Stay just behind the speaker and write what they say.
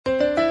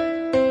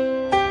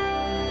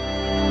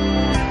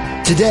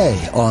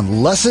Today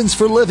on Lessons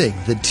for Living,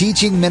 the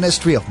teaching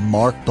ministry of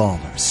Mark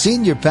Balmer,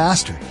 Senior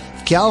Pastor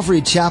of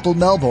Calvary Chapel,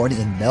 Melbourne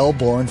in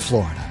Melbourne,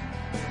 Florida.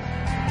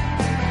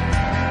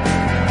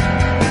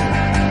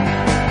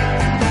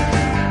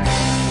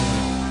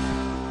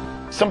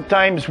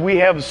 Sometimes we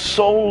have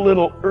so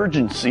little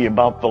urgency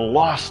about the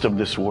lost of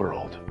this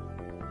world.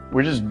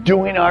 We're just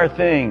doing our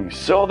thing.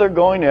 So they're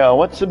going to hell.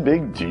 What's the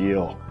big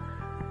deal?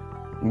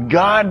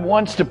 God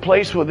wants to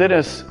place within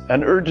us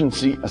an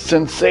urgency, a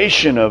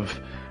sensation of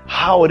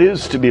how it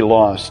is to be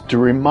lost, to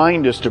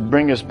remind us, to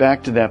bring us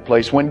back to that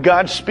place. When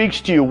God speaks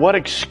to you, what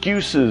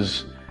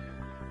excuses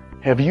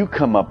have you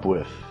come up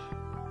with?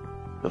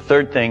 The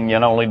third thing,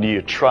 not only do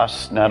you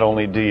trust, not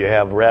only do you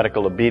have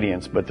radical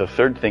obedience, but the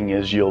third thing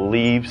is you'll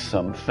leave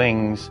some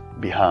things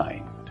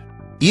behind.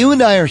 You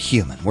and I are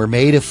human. We're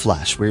made of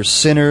flesh. We're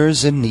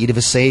sinners in need of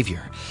a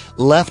Savior.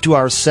 Left to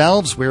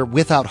ourselves, we're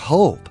without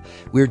hope.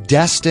 We're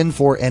destined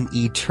for an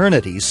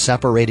eternity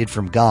separated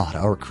from God,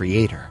 our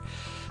Creator.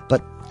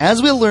 But as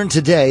we'll learn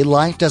today,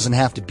 life doesn't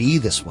have to be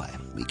this way.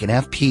 We can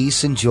have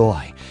peace and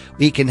joy.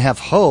 We can have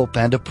hope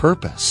and a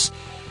purpose.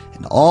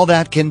 And all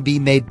that can be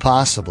made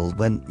possible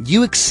when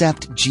you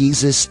accept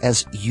Jesus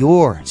as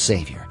your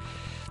Savior.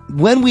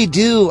 When we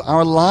do,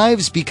 our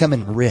lives become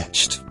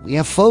enriched. We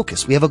have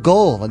focus. We have a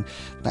goal, and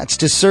that's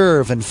to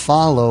serve and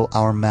follow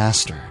our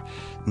Master.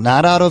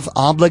 Not out of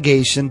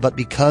obligation, but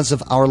because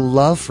of our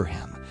love for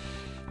Him.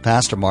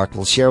 Pastor Mark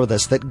will share with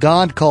us that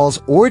God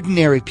calls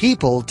ordinary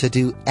people to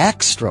do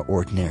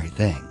extraordinary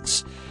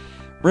things.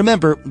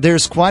 Remember,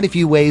 there's quite a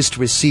few ways to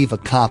receive a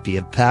copy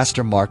of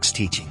Pastor Mark's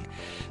teaching.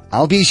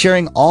 I'll be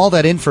sharing all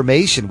that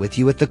information with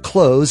you at the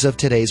close of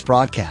today's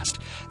broadcast.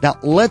 Now,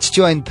 let's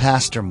join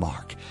Pastor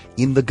Mark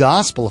in the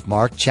Gospel of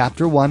Mark,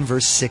 chapter 1,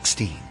 verse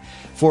 16,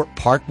 for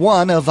part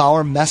 1 of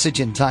our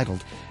message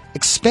entitled,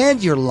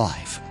 Expand Your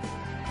Life.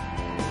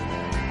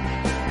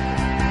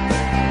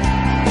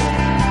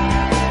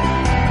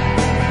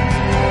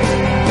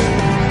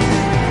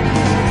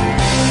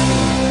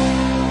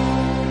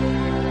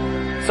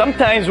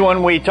 Sometimes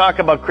when we talk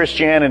about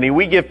Christianity,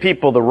 we give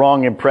people the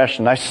wrong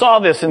impression. I saw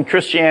this in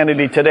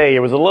Christianity Today. It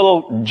was a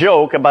little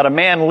joke about a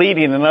man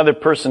leading another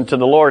person to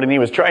the Lord, and he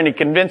was trying to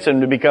convince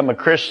him to become a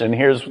Christian.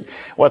 Here's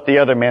what the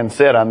other man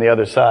said on the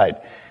other side.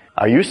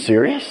 Are you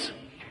serious?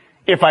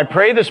 If I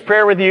pray this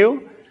prayer with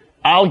you,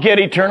 I'll get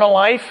eternal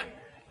life?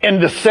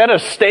 And the set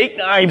of steak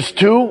knives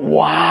too?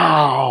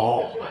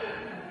 Wow!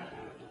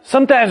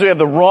 Sometimes we have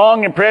the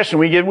wrong impression.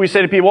 We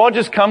say to people, oh,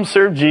 just come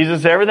serve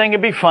Jesus. Everything will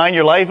be fine.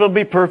 Your life will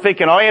be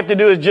perfect. And all you have to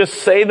do is just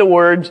say the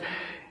words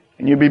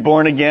and you'll be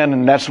born again.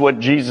 And that's what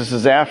Jesus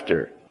is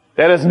after.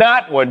 That is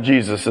not what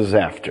Jesus is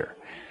after.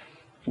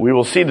 We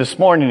will see this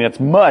morning it's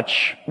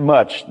much,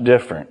 much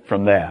different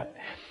from that.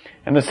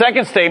 And the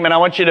second statement, I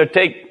want you to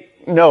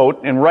take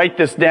note and write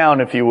this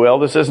down, if you will.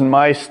 This isn't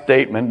my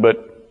statement,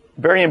 but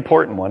very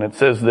important one. It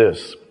says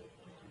this.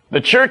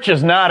 The church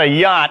is not a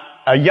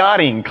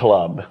yachting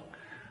club,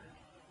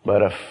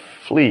 but a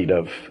fleet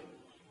of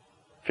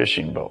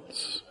fishing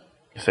boats.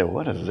 You say,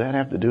 what does that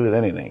have to do with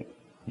anything?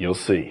 You'll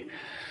see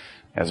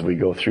as we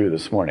go through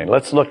this morning.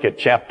 Let's look at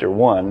chapter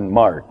 1,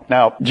 Mark.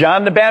 Now,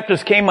 John the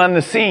Baptist came on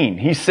the scene.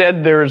 He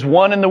said, there is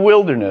one in the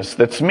wilderness,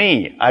 that's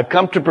me. I've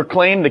come to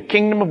proclaim the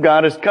kingdom of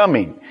God is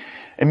coming.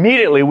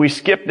 Immediately, we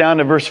skipped down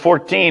to verse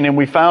 14, and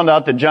we found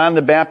out that John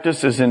the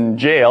Baptist is in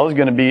jail. He's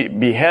going to be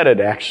beheaded,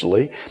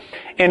 actually.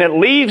 And it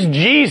leaves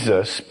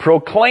Jesus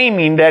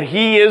proclaiming that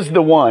He is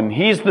the one.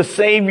 He's the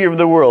Savior of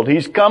the world.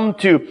 He's come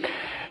to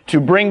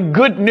bring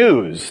good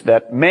news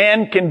that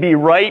man can be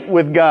right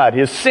with God.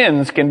 His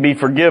sins can be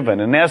forgiven.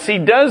 And as He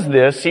does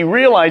this, He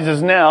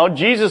realizes now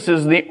Jesus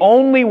is the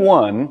only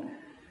one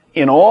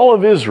in all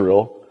of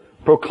Israel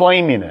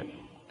proclaiming it.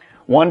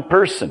 One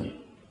person.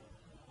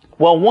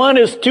 Well, one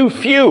is too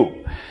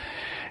few.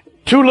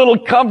 Too little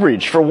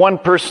coverage for one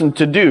person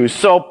to do.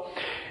 So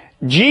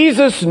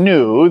Jesus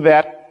knew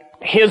that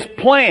His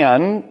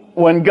plan,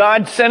 when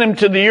God sent Him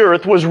to the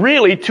earth, was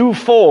really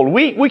twofold.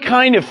 We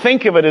kind of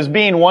think of it as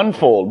being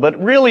onefold, but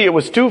really it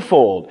was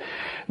twofold.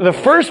 The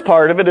first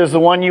part of it is the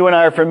one you and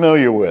I are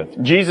familiar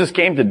with. Jesus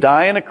came to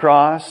die on a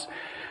cross,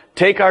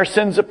 take our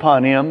sins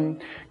upon Him,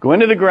 go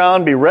into the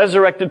ground, be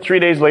resurrected 3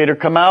 days later,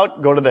 come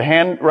out, go to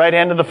the right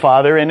hand of the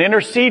Father, and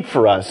intercede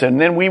for us. And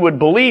then we would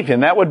believe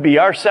Him. That would be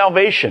our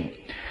salvation.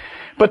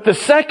 But the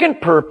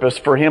second purpose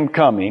for Him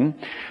coming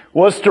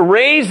was to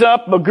raise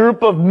up a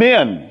group of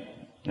men,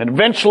 and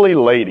eventually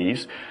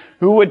ladies,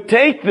 who would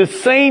take the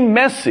same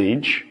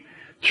message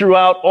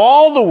throughout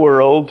all the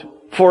world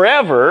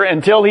forever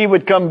until He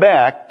would come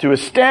back to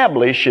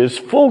establish His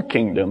full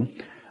kingdom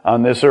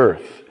on this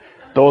earth.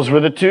 Those were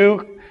the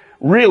two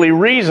really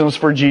reasons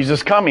for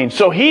Jesus coming.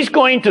 So He's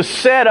going to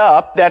set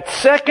up that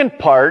second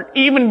part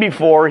even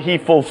before He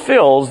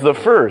fulfills the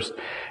first.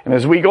 And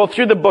as we go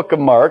through the book of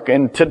Mark,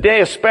 and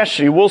today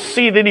especially, we'll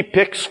see that He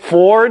picks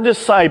 4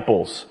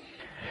 disciples.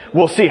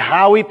 We'll see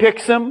how He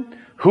picks them,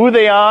 who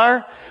they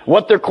are,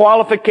 what their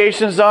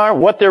qualifications are,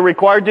 what they're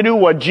required to do,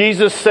 what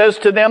Jesus says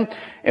to them,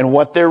 and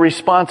what their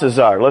responses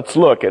are. Let's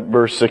look at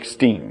verse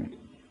 16.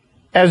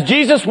 As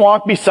Jesus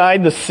walked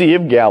beside the Sea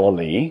of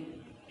Galilee,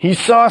 he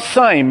saw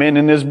Simon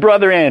and his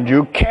brother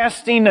Andrew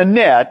casting a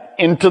net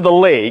into the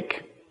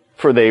lake,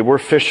 for they were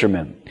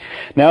fishermen.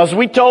 Now, as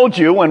we told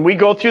you, when we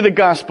go through the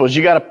Gospels,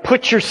 you got to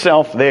put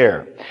yourself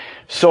there.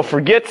 So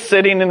forget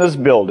sitting in this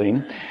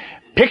building.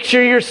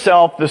 Picture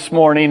yourself this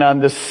morning on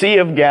the Sea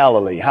of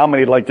Galilee. How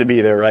many would like to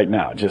be there right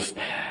now? Just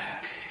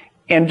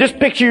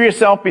picture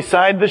yourself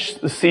beside the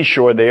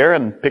seashore there,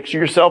 and picture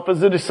yourself as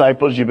the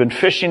disciples. You've been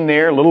fishing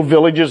there, little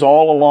villages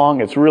all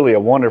along. It's really a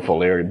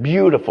wonderful area,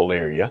 beautiful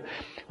area.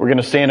 We're going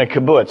to stay in a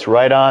kibbutz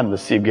right on the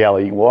Sea of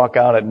Galilee. You walk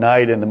out at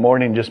night, in the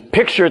morning, just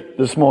picture it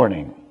this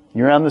morning.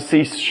 You're on the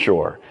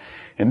seashore.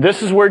 And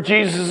this is where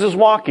Jesus is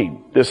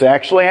walking. This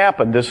actually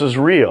happened. This is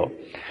real.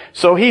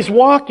 So he's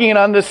walking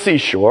on the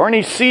seashore, and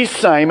he sees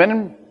Simon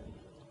and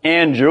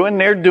Andrew, and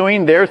they're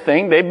doing their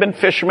thing. They've been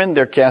fishermen.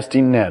 They're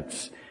casting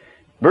nets.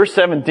 Verse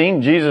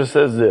 17, Jesus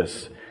says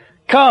this,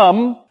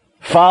 "Come,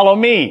 follow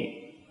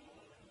me,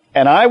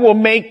 and I will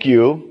make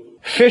you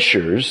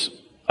fishers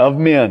of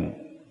men."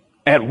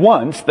 At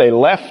once they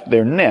left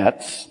their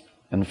nets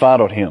and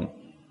followed him.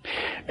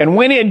 And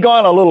when he had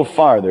gone a little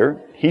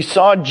farther, he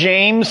saw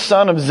James,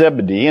 son of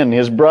Zebedee, and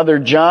his brother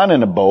John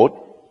in a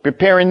boat,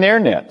 preparing their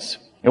nets.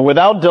 And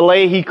without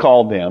delay he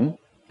called them,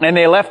 and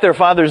they left their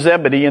father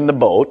Zebedee in the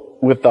boat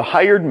with the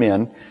hired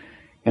men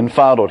and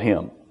followed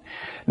him.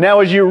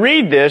 Now, as you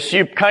read this,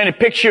 you kind of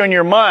picture in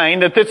your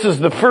mind that this is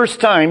the first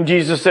time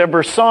Jesus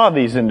ever saw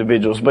these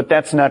individuals, but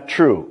that's not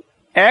true.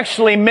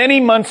 Actually,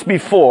 many months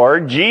before,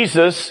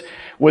 Jesus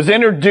was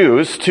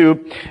introduced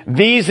to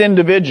these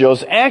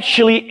individuals.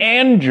 Actually,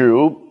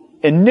 Andrew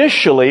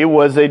initially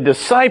was a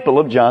disciple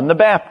of John the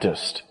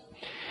Baptist.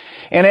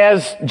 And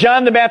as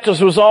John the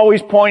Baptist was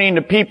always pointing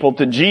to people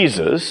to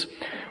Jesus,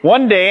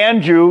 one day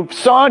Andrew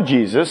saw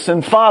Jesus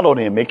and followed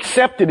him,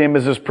 accepted him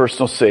as his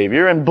personal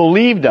Savior, and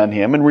believed on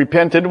him and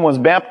repented and was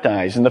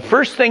baptized. And the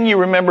first thing you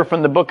remember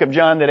from the book of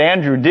John that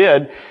Andrew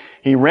did,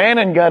 he ran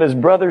and got his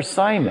brother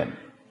Simon.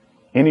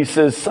 And he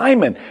says,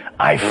 "Simon,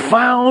 I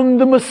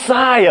found the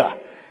Messiah."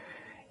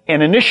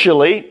 And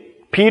initially,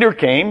 Peter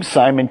came,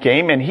 Simon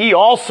came, and he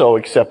also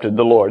accepted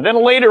the Lord.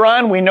 Then later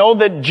on, we know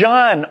that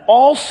John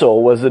also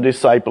was a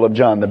disciple of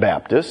John the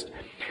Baptist,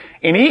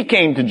 and he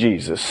came to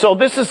Jesus. So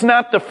this is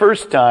not the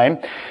first time.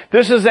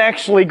 This is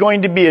actually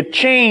going to be a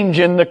change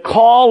in the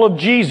call of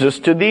Jesus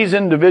to these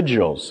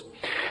individuals.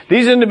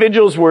 These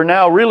individuals were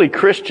now really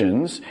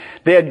Christians.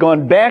 They had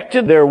gone back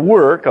to their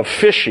work of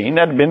fishing.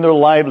 That had been their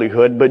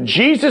livelihood. But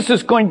Jesus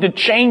is going to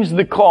change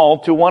the call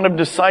to one of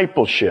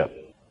discipleship.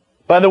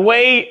 By the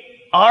way,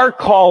 our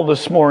call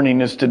this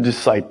morning is to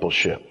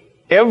discipleship.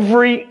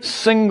 Every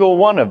single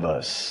one of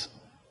us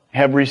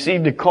have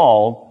received a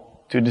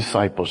call to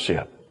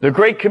discipleship. The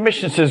Great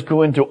Commission says,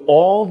 "Go into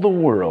all the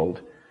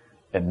world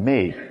and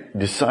make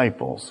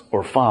disciples,"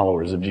 or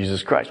followers of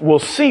Jesus Christ. We'll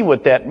see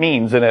what that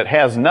means, and it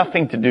has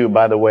nothing to do,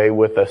 by the way,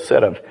 with a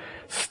set of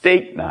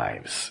steak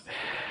knives.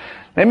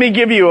 Let me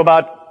give you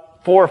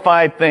about 4 or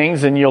 5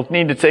 things, and you'll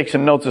need to take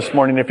some notes this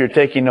morning if you're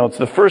taking notes.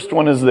 The first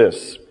one is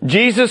this.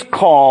 Jesus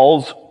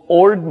calls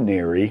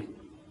ordinary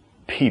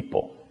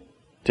people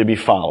to be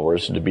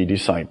followers, to be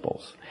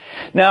disciples.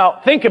 Now,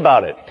 think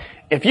about it.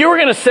 If you were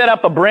going to set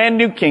up a brand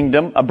new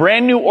kingdom, a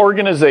brand new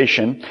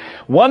organization,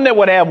 one that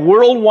would have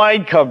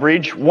worldwide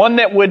coverage, one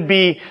that would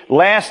be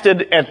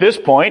lasted at this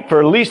point for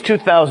at least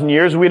 2,000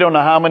 years, we don't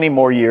know how many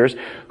more years,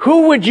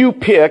 who would you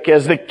pick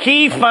as the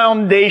key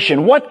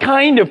foundation? What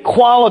kind of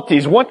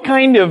qualities, what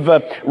kind of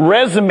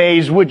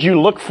resumes would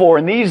you look for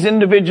in these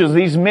individuals,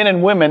 these men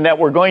and women that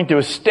were going to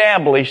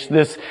establish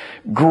this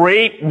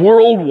great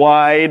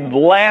worldwide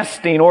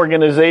lasting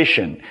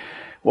organization?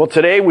 Well,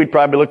 today we'd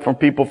probably look for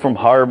people from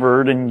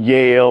Harvard and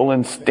Yale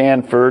and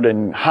Stanford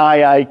and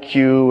high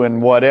IQ and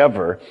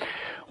whatever.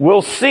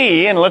 We'll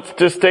see, and let's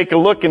just take a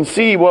look and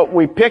see what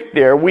we picked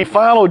there. We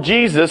follow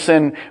Jesus,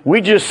 and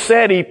we just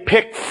said he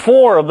picked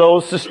 4 of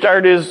those to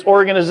start his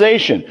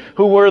organization.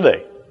 Who were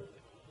they?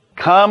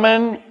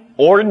 Common,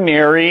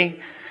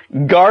 ordinary,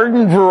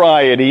 garden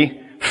variety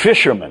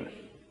fishermen.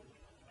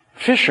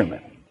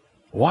 Fishermen.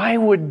 Why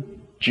would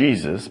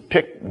Jesus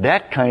pick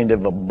that kind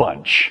of a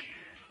bunch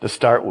to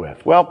start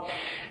with? Well,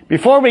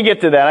 before we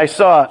get to that, I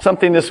saw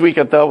something this week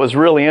I thought was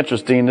really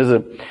interesting. There's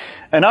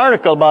an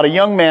article about a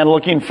young man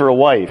looking for a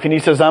wife. And he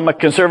says, "I'm a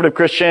conservative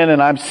Christian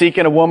and I'm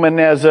seeking a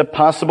woman as a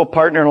possible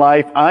partner in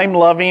life. I'm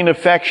loving,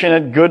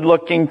 affectionate,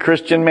 good-looking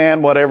Christian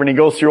man," whatever. And he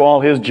goes through all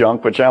his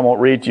junk, which I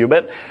won't read to you.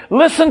 But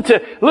listen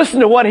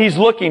to what he's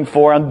looking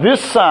for on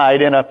this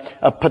side in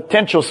a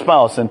potential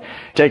spouse. And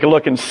take a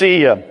look and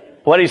see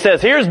what he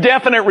says. Here's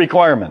definite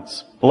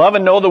requirements. Love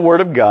and know the Word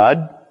of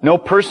God. Know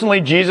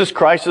personally Jesus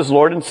Christ as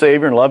Lord and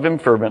Savior and love Him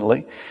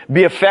fervently.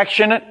 Be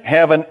affectionate.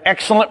 Have an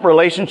excellent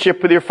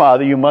relationship with your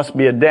father. You must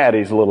be a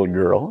daddy's little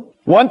girl.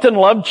 Want and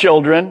love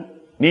children.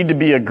 Need to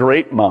be a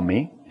great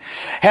mommy.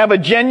 Have a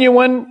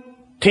genuine,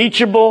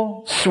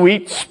 teachable,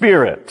 sweet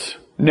spirit.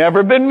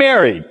 Never been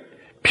married.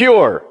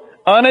 Pure,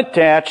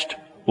 unattached,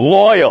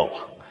 loyal.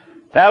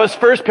 That was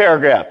first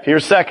paragraph.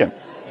 Here's second.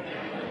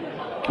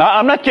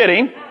 I'm not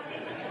kidding.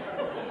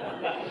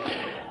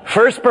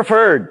 First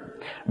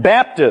preferred,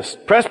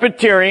 Baptist,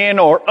 Presbyterian,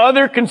 or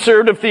other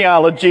conservative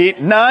theology,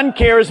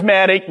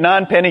 non-charismatic,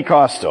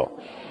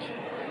 non-Pentecostal.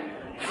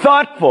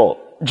 Thoughtful,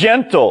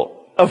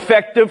 gentle,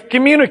 effective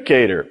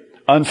communicator,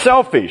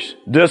 unselfish,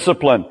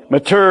 disciplined,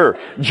 mature,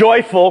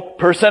 joyful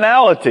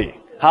personality.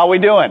 How we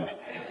doing?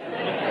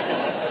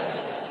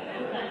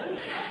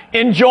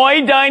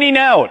 Enjoy dining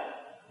out,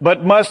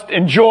 but must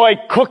enjoy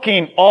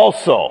cooking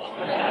also.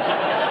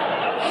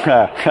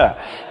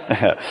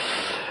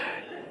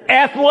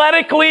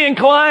 Athletically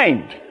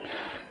inclined,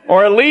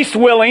 or at least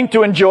willing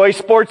to enjoy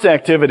sports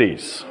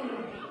activities.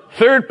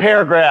 Third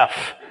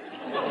paragraph.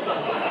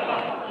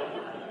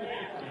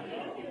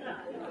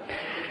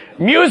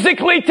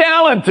 Musically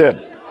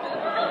talented.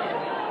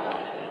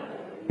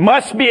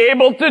 Must be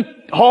able to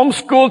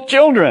homeschool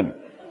children.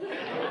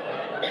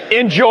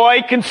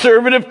 Enjoy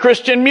conservative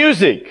Christian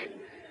music.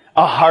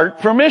 A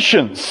heart for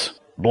missions.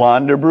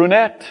 Blonde or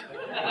brunette.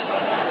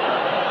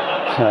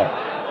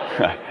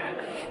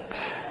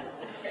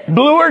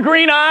 Blue or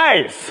green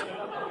eyes.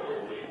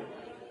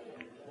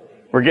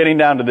 We're getting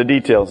down to the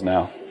details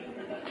now.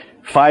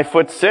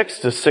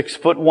 5'6" to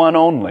 6'1"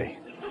 only.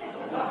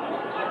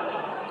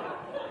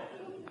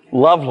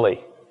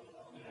 Lovely.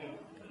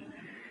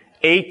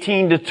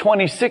 18 to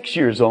 26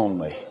 years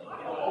only.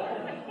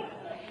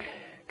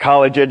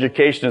 College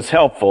education is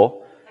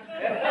helpful.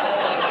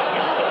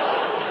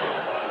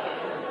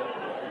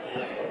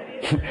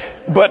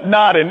 But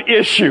not an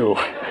issue.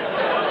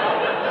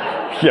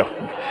 Yeah.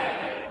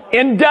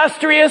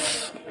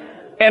 Industrious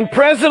and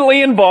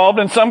presently involved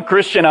in some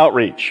Christian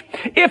outreach.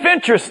 If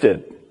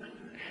interested,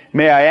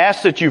 may I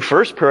ask that you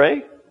first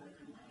pray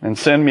and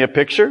send me a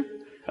picture,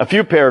 a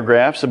few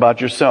paragraphs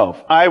about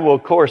yourself. I will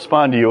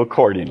correspond to you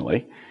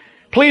accordingly.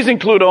 Please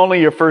include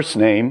only your first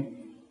name,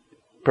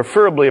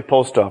 preferably a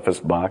post office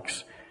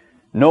box,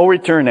 no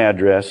return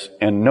address,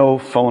 and no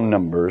phone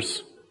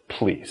numbers,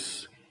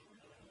 please.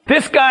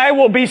 This guy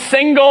will be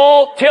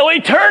single till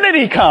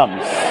eternity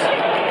comes.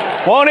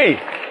 Won't he?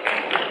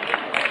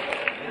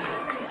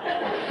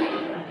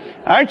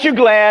 Aren't you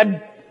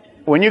glad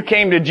when you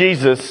came to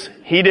Jesus,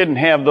 He didn't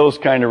have those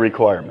kind of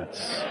requirements?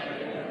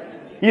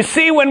 You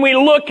see, when we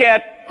look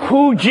at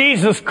who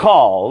Jesus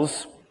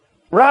calls,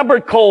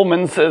 Robert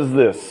Coleman says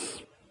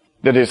this: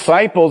 the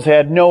disciples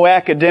had no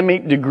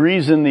academic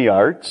degrees in the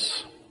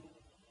arts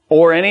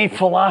or any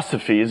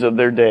philosophies of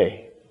their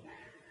day.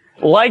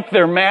 Like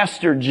their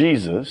master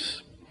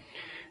Jesus,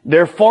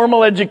 their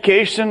formal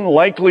education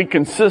likely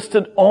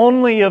consisted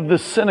only of the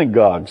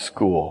synagogue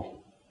school.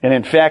 And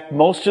in fact,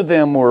 most of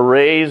them were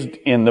raised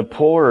in the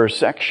poorer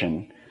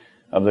section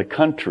of the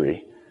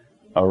country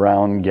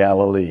around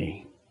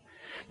Galilee.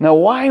 Now,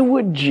 why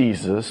would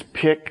Jesus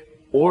pick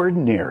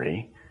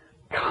ordinary,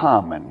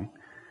 common,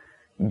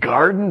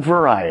 garden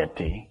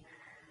variety,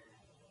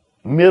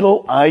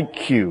 middle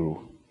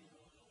IQ,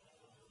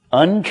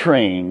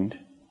 untrained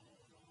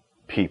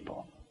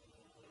people?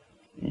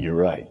 You're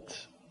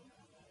right.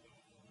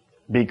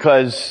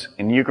 Because,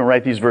 and you can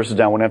write these verses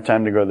down, we don't have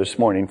time to go this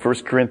morning,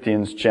 1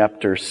 Corinthians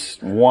chapter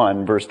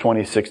 1, verse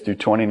 26 through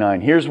 29.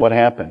 Here's what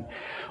happened.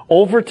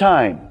 Over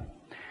time,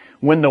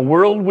 when the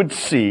world would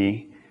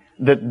see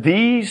that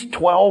these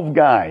 12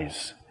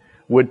 guys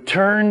would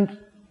turn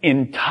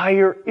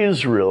entire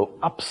Israel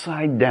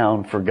upside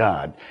down for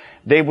God,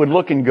 they would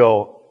look and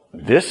go,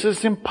 this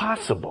is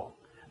impossible.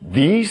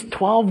 These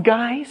 12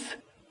 guys?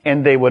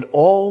 And they would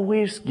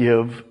always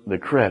give the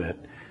credit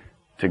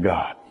to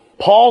God.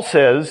 Paul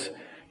says,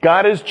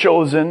 God has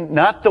chosen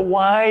not the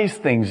wise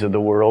things of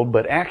the world,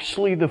 but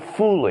actually the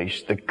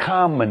foolish, the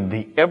common,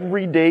 the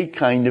everyday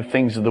kind of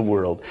things of the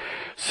world.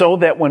 So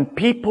that when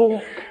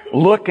people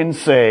look and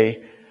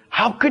say,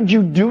 how could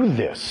you do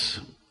this?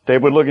 They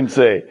would look and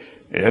say,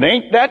 it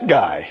ain't that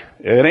guy.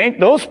 It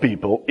ain't those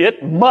people.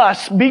 It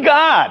must be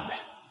God.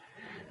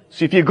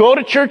 See, if you go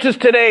to churches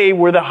today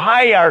where the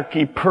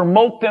hierarchy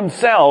promote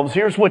themselves,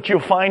 here's what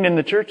you'll find in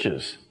the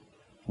churches.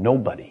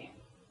 Nobody.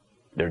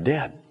 They're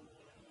dead.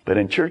 But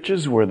in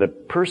churches where the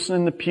person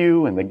in the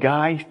pew and the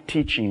guy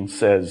teaching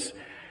says,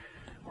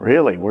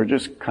 really, we're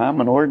just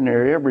common,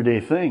 ordinary, everyday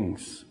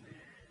things,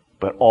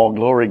 but all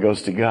glory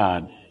goes to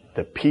God,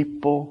 the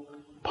people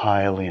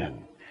pile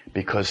in.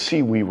 Because,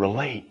 see, we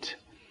relate.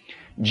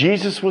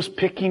 Jesus was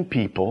picking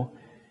people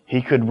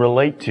He could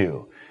relate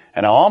to.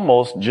 And I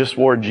almost just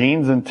wore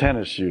jeans and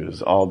tennis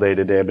shoes all day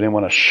today, but I didn't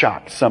want to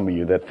shock some of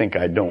you that think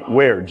I don't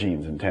wear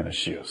jeans and tennis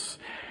shoes.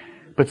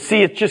 But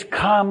see, it's just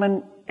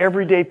common,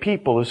 everyday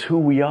people is who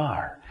we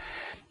are.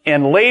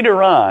 And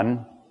later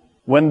on,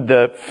 when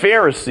the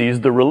Pharisees,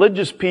 the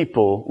religious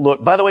people,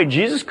 look, by the way,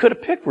 Jesus could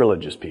have picked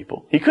religious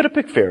people. He could have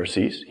picked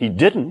Pharisees. He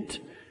didn't,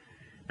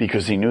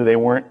 because He knew they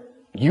weren't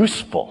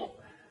useful.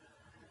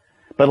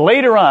 But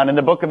later on in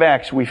the book of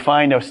Acts, we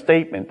find a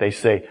statement. They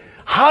say,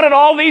 how did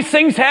all these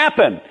things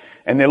happen?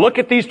 And they look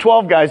at these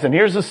 12 guys, and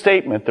here's a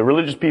statement the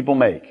religious people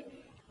make.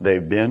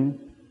 They've been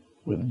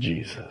with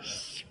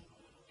Jesus.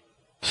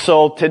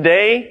 So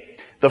today,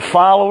 the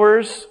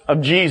followers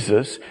of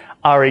Jesus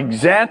are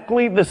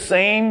exactly the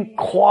same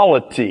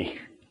quality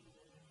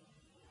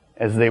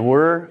as they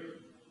were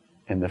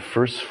in the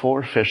first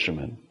 4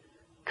 fishermen.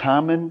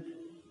 Common,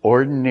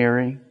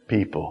 ordinary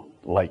people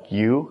like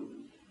you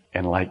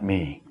and like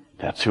me.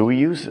 That's who He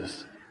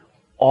uses.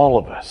 All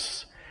of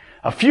us.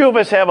 A few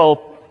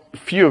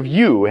of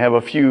you have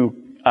a few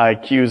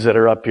IQs that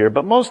are up here,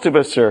 but most of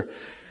us are,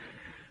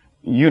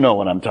 you know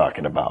what I'm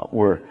talking about.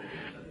 We're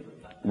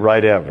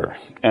right ever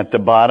at the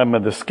bottom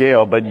of the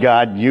scale, but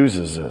God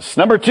uses us.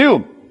 Number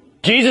 2,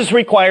 Jesus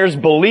requires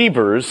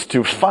believers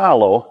to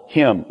follow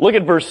Him. Look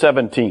at verse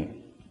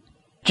 17.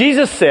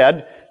 Jesus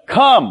said,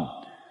 "Come,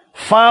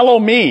 follow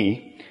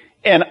me,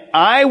 and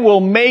I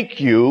will make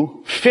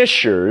you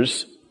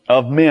fishers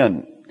of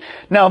men."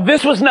 Now,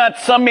 this was not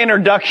some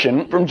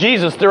introduction from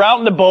Jesus. They're out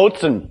in the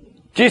boats, and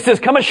Jesus says,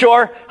 "Come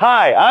ashore.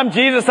 Hi, I'm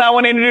Jesus. I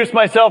want to introduce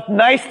myself.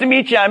 Nice to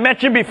meet you. I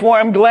met you before.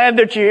 I'm glad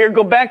that you're here.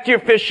 Go back to your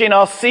fishing.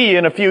 I'll see you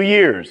in a few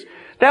years."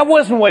 That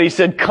wasn't what He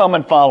said, "Come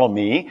and follow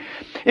me."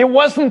 It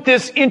wasn't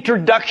this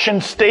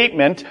introduction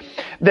statement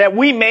that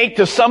we make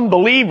to some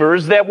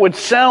believers that would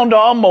sound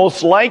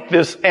almost like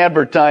this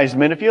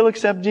advertisement. If you'll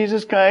accept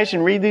Jesus Christ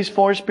and read these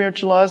 4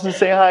 spiritual laws and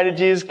say hi to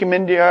Jesus, come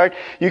into your heart,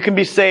 you can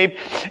be saved.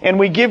 And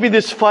we give you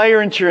this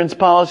fire insurance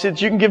policy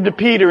that you can give to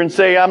Peter and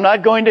say, "I'm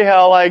not going to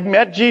hell. I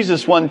met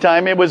Jesus one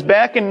time. It was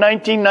back in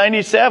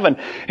 1997.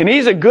 And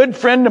he's a good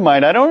friend of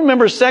mine. I don't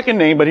remember his second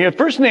name, but his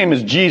first name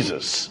is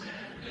Jesus."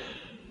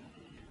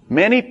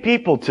 Many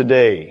people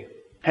today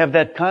have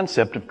that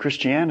concept of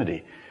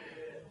Christianity.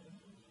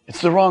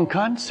 It's the wrong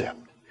concept.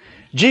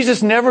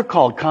 Jesus never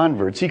called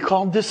converts. He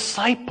called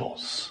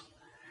disciples.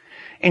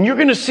 And you're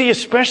going to see,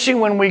 especially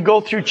when we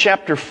go through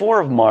chapter 4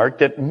 of Mark,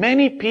 that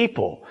many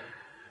people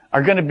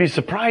are going to be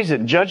surprised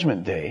at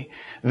Judgment Day.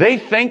 They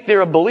think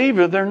they're a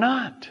believer. They're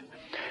not.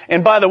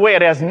 And by the way,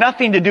 it has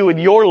nothing to do with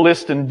your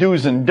list and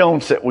do's and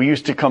don'ts that we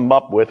used to come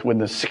up with in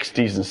the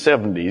 60s and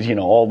 70s. You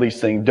know, all these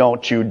things,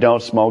 don't chew,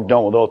 don't smoke,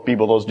 don't with those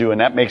people, those do,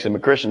 and that makes them a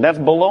Christian. That's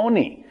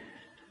baloney.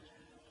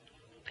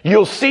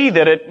 You'll see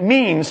that it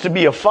means to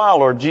be a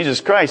follower of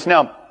Jesus Christ.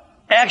 Now,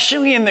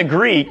 actually in the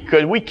Greek,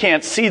 because we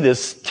can't see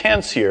this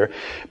tense here,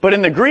 but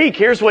in the Greek,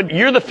 you're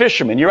the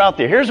fisherman, you're out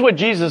there. Here's what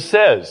Jesus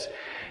says.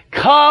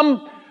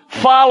 "Come,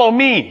 follow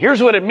me."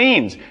 Here's what it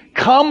means.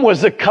 Come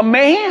was a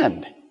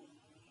command.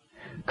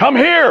 Come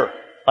here,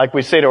 like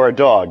we say to our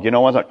dog. You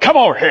know, come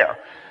over here.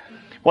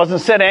 It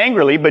wasn't said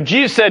angrily, but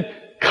Jesus said,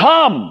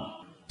 "Come."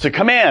 It's a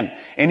command.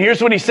 And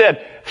here's what He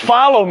said.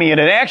 "Follow me." And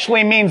it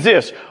actually means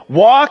this.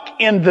 Walk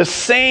in the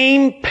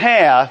same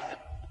path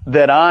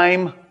that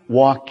I'm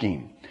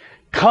walking.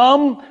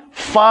 Come,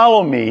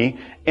 follow me,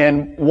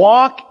 and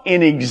walk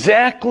in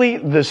exactly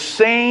the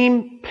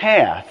same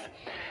path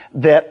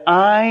that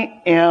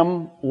I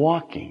am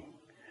walking.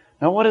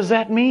 Now, what does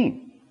that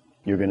mean?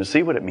 You're going to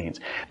see what it means.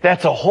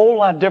 That's a whole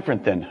lot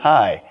different than,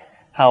 "Hi,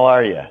 how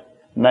are you?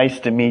 Nice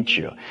to meet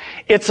you."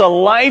 It's a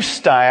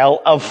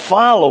lifestyle of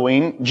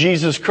following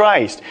Jesus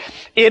Christ.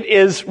 It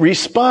is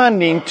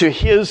responding to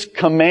His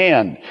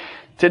command.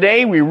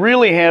 Today we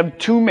really have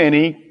too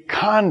many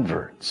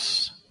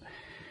converts.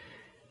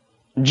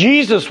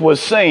 Jesus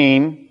was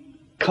saying,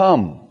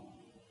 "Come.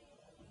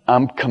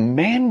 I'm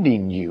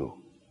commanding you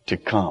to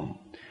come.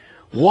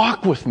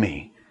 Walk with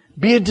me.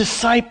 Be a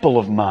disciple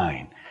of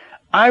mine.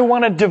 I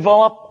want to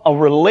develop a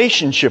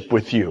relationship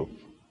with you.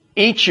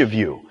 Each of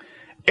you.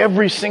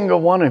 Every single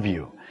one of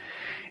you."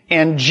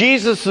 And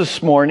Jesus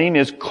this morning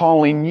is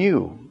calling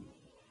you,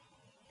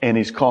 and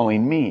He's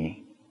calling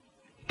me,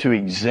 to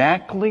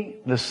exactly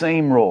the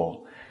same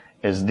role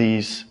as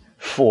these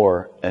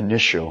 4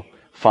 initial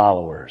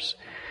followers.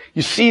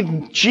 You see,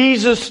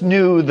 Jesus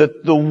knew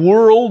that the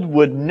world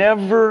would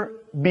never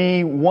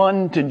be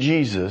won to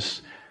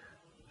Jesus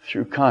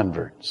through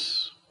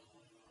converts,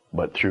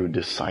 but through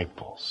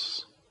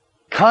disciples.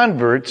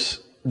 Converts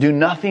do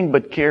nothing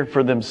but care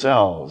for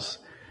themselves.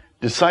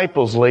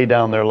 Disciples lay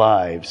down their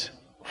lives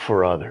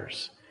for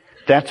others.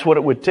 That's what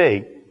it would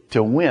take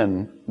to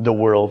win the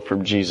world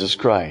from Jesus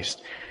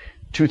Christ.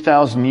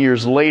 2,000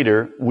 years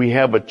later, we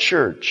have a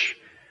church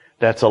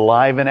that's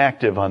alive and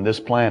active on this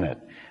planet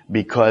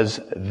because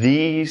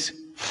these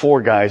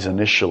 4 guys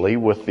initially,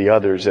 with the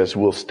others as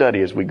we'll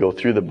study as we go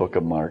through the book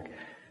of Mark,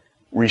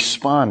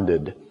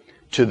 responded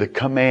to the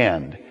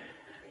command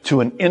to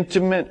an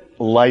intimate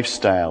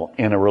lifestyle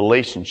and a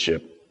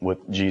relationship with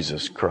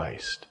Jesus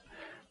Christ.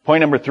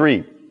 Point number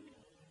 3.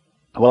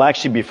 Well,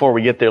 actually, before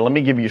we get there, let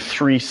me give you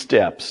 3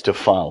 steps to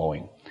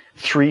following.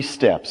 3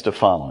 steps to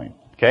following.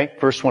 Okay?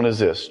 First one is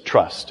this.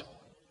 Trust.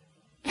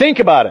 Think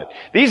about it.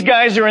 These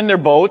guys are in their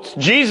boats.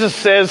 Jesus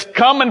says,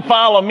 "Come and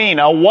follow me."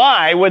 Now,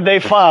 why would they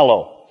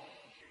follow?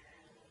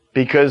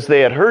 Because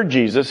they had heard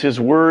Jesus. His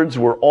words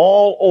were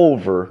all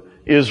over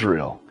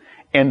Israel.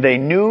 And they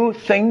knew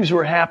things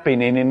were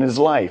happening in His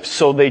life.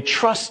 So they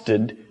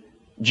trusted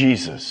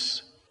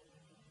Jesus.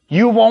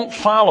 You won't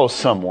follow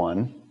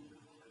someone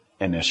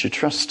unless you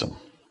trust Him.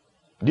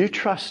 Do you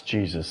trust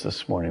Jesus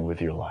this morning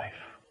with your life?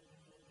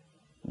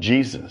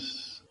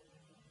 Jesus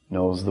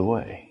knows the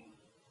way.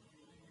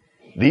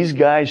 These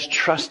guys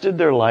trusted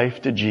their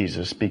life to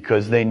Jesus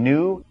because they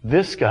knew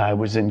this guy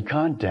was in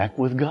contact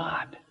with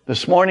God.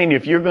 This morning,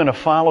 if you're going to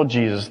follow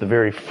Jesus, the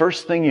very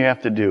first thing you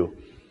have to do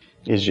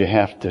is you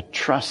have to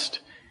trust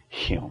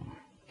Him.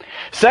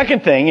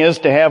 Second thing is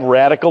to have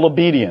radical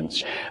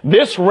obedience.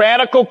 This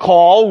radical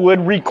call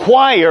would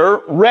require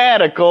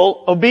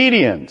radical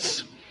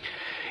obedience.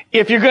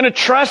 If you're going to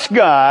trust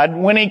God,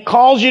 when He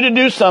calls you to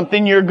do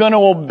something, you're going to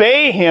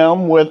obey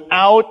Him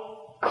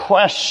without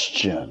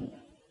question.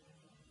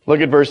 Look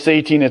at verse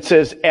 18. It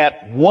says,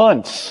 at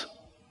once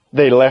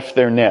they left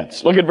their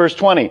nets. Look at verse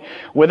 20.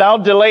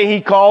 Without delay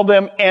He called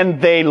them,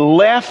 and they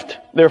left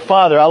their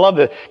father. I love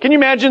this. Can you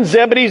imagine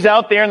Zebedee's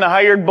out there in the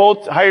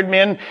hired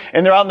men,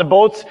 and they're out in the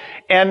boats,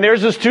 and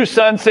there's his two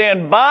sons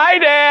saying, bye,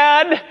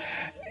 Dad!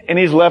 And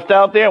he's left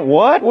out there.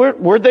 What?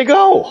 Where'd they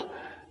go?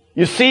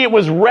 You see, it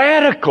was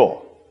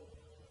radical.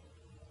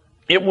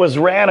 It was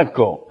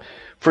radical.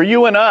 For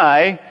you and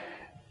I,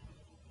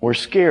 we're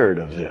scared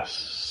of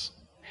this.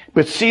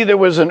 But see, there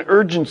was an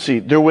urgency.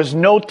 There was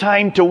no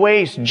time to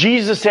waste.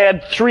 Jesus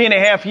had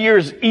 3.5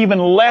 years, even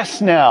less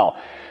now,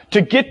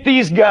 to get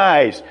these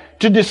guys,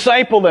 to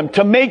disciple them,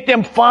 to make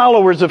them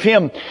followers of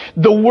Him.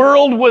 The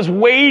world was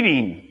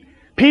waiting.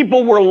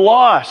 People were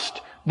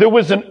lost. There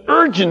was an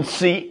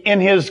urgency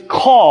in His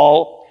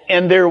call,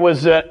 and there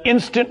was an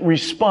instant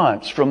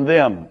response from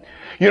them.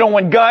 You know,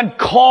 when God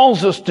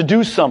calls us to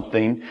do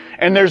something,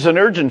 and there's an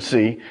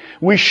urgency,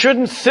 we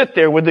shouldn't sit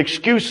there with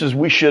excuses.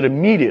 We should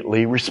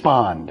immediately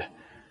respond.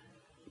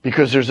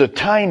 Because there's a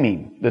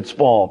timing that's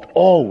involved,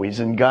 always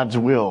in God's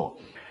will.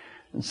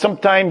 And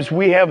sometimes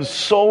we have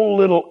so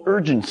little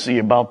urgency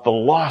about the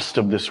lost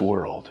of this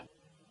world.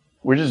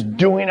 We're just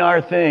doing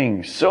our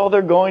thing. So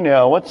they're going to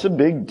hell. What's the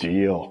big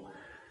deal?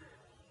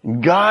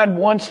 And God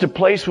wants to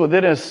place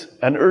within us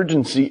an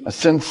urgency, a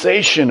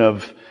sensation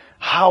of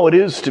how it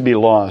is to be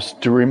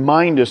lost, to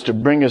remind us, to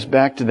bring us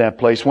back to that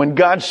place. When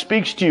God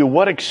speaks to you,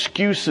 what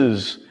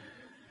excuses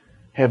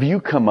have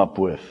you come up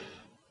with?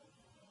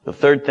 The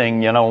third thing,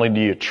 not only do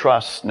you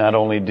trust, not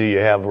only do you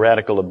have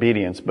radical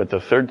obedience, but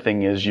the third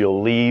thing is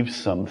you'll leave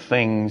some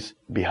things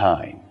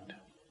behind.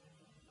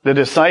 The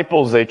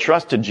disciples, they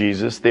trusted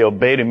Jesus, they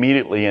obeyed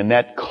immediately, and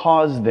that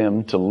caused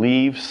them to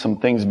leave some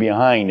things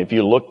behind. If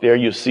you look there,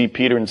 you see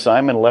Peter and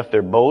Simon left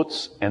their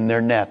boats and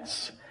their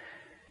nets.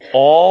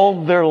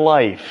 All their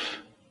life,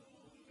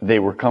 they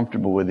were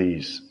comfortable with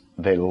these.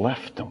 They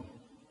left them.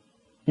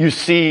 You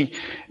see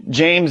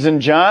James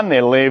and John, they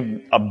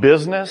leave a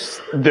business,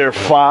 their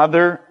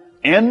father,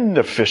 and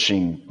the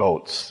fishing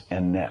boats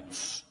and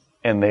nets,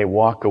 and they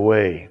walk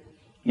away.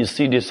 You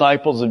see,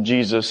 disciples of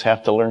Jesus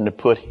have to learn to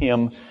put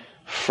Him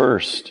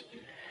first.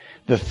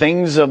 The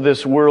things of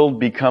this world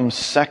become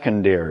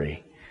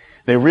secondary.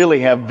 They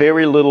really have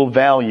very little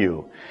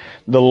value.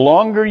 The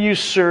longer you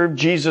serve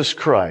Jesus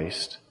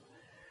Christ,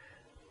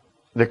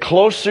 the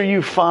closer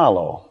you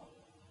follow,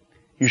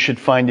 you should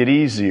find it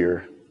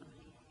easier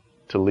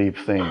to leave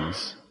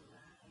things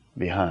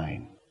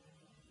behind.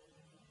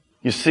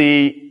 You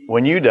see,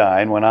 when you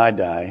die and when I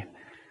die,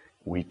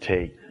 we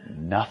take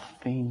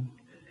nothing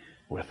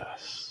with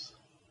us.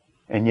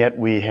 And yet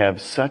we have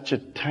such a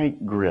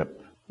tight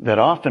grip that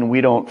often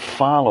we don't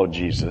follow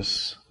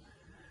Jesus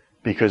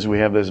because we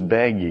have this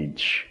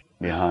baggage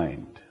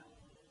behind.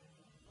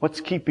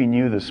 What's keeping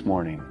you this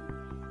morning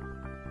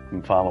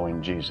from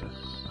following Jesus?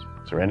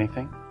 Is there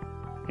anything?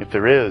 If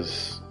there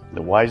is,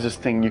 the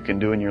wisest thing you can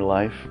do in your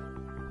life,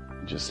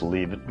 just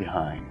leave it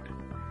behind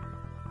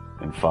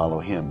and follow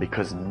Him,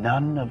 because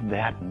none of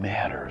that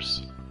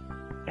matters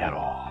at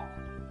all.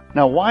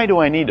 Now, why do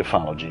I need to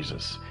follow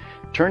Jesus?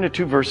 Turn to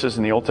 2 verses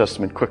in the Old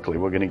Testament quickly.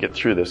 We're going to get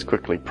through this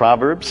quickly.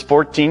 Proverbs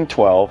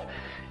 14:12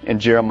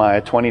 and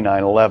Jeremiah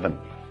 29:11.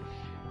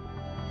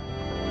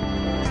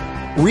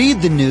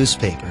 Read the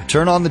newspaper,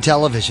 turn on the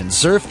television,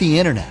 surf the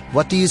internet.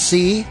 What do you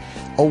see?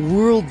 A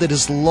world that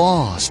is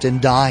lost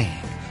and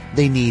dying.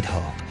 They need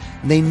hope.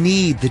 They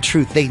need the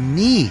truth. They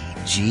need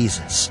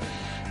Jesus.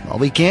 While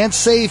we can't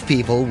save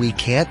people, we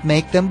can't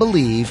make them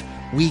believe,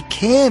 we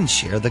can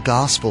share the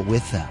gospel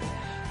with them.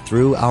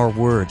 Through our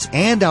words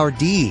and our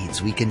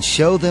deeds, we can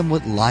show them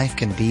what life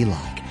can be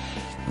like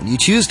when you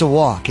choose to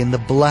walk in the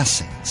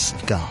blessings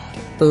of God.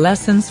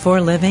 Lessons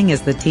for Living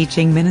is the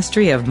teaching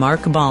ministry of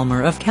Mark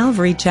Balmer of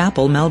Calvary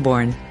Chapel,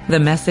 Melbourne. The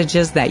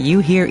messages that you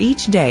hear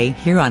each day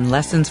here on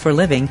Lessons for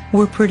Living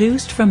were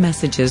produced from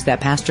messages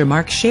that Pastor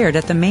Mark shared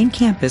at the main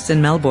campus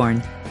in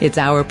Melbourne. It's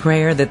our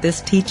prayer that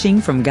this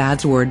teaching from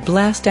God's Word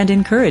blessed and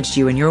encouraged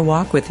you in your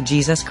walk with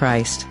Jesus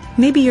Christ.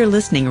 Maybe you're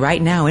listening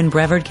right now in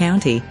Brevard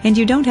County and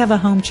you don't have a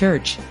home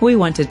church. We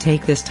want to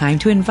take this time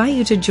to invite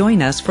you to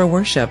join us for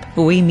worship.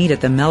 We meet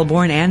at the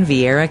Melbourne and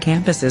Viera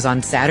campuses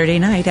on Saturday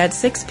night at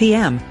 6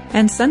 p.m.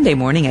 and Sunday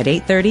morning at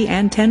 8:30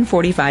 and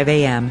 10:45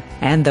 a.m.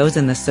 And those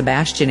in the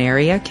Sebastian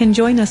area can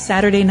join us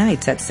Saturday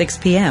nights at 6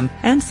 p.m.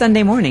 and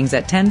Sunday mornings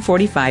at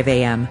 10:45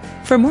 a.m.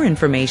 For more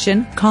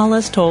information, call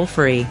us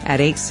toll-free at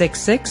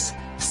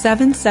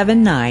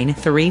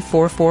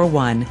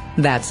 866-779-3441.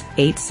 That's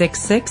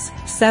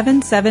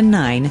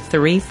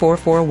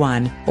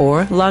 866-779-3441.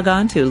 Or log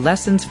on to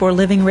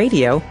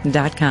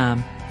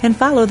lessonsforlivingradio.com and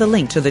follow the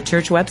link to the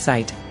church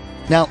website.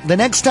 Now, the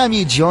next time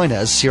you join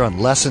us here on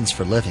Lessons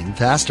for Living,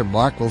 Pastor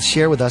Mark will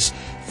share with us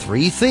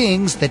 3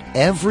 things that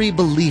every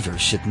believer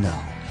should know.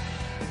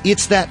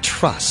 It's that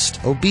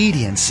trust,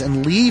 obedience,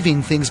 and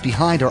leaving things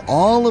behind are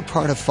all a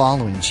part of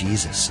following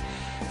Jesus.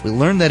 We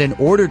learn that in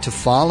order to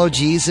follow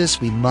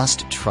Jesus, we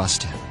must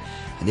trust Him.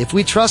 And if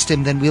we trust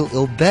Him, then we'll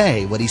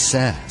obey what He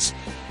says.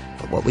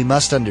 But what we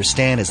must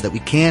understand is that we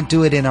can't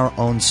do it in our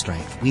own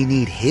strength. We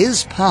need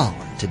His power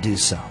to do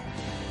so.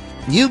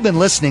 You've been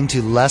listening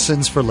to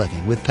Lessons for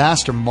Living with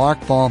Pastor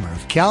Mark Balmer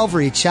of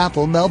Calvary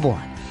Chapel,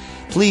 Melbourne.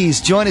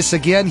 Please join us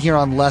again here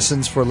on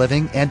Lessons for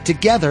Living, and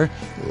together,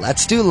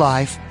 let's do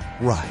life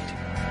right.